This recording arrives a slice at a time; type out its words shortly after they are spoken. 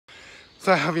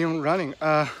So I have been running.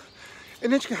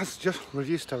 NHK has just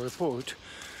released a report,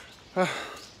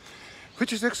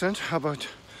 which is excellent about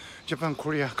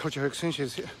Japan-Korea cultural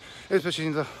exchanges, especially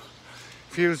in the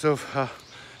fields of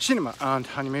cinema and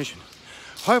animation.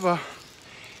 However,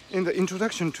 in the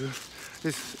introduction to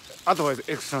this otherwise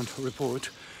excellent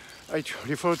report, I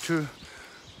refer to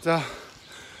the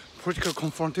political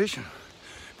confrontation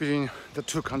between the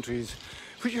two countries,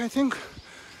 which I think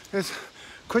is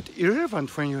quite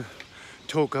irrelevant when you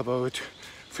talk about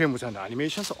films and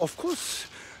animations. Of course,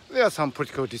 there are some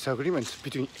political disagreements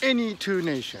between any two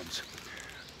nations,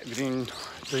 between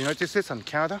the United States and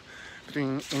Canada,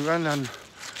 between England and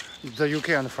the UK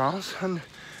and France,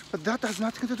 but that has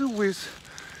nothing to do with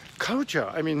culture.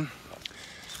 I mean,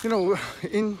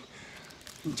 in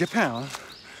Japan,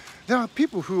 there are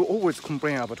people who always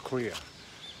complain about Korea,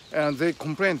 and they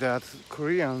complain that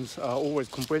Koreans are always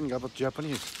complaining about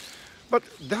Japanese. But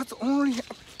that's only a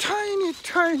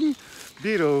tiny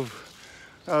bit of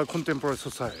contemporary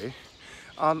society,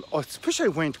 and especially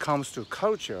when it comes to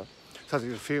culture, such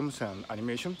as films and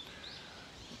animation,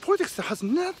 politics has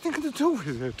nothing to do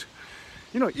with it.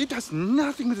 It has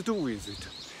nothing to do with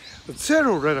it.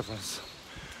 Zero relevance.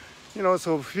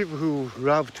 So people who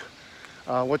loved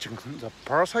watching the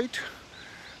Parasite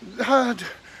had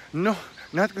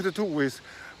nothing to do with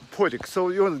politics.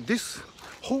 So this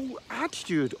whole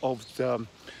attitude of the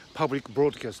public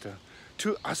broadcaster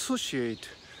to associate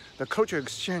the cultural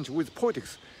exchange with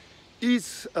politics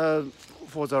is,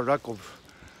 for the lack of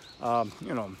a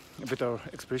better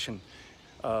expression,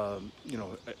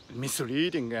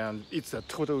 misleading, and it's a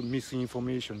total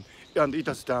misinformation, and it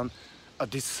has done a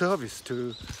disservice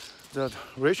to the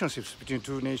relationships between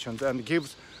two nations and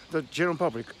gives the general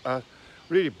public a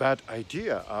really bad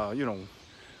idea,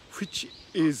 which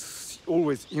is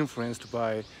always influenced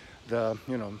by the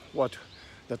what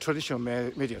the traditional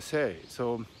media say.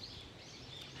 So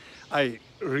I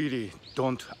really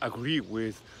don't agree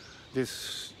with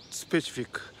this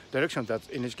specific direction that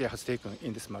NHK has taken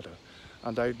in this matter,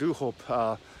 and I do hope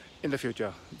in the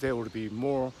future there will be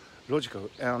more logical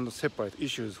and separate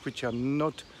issues which are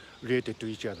not related to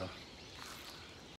each other.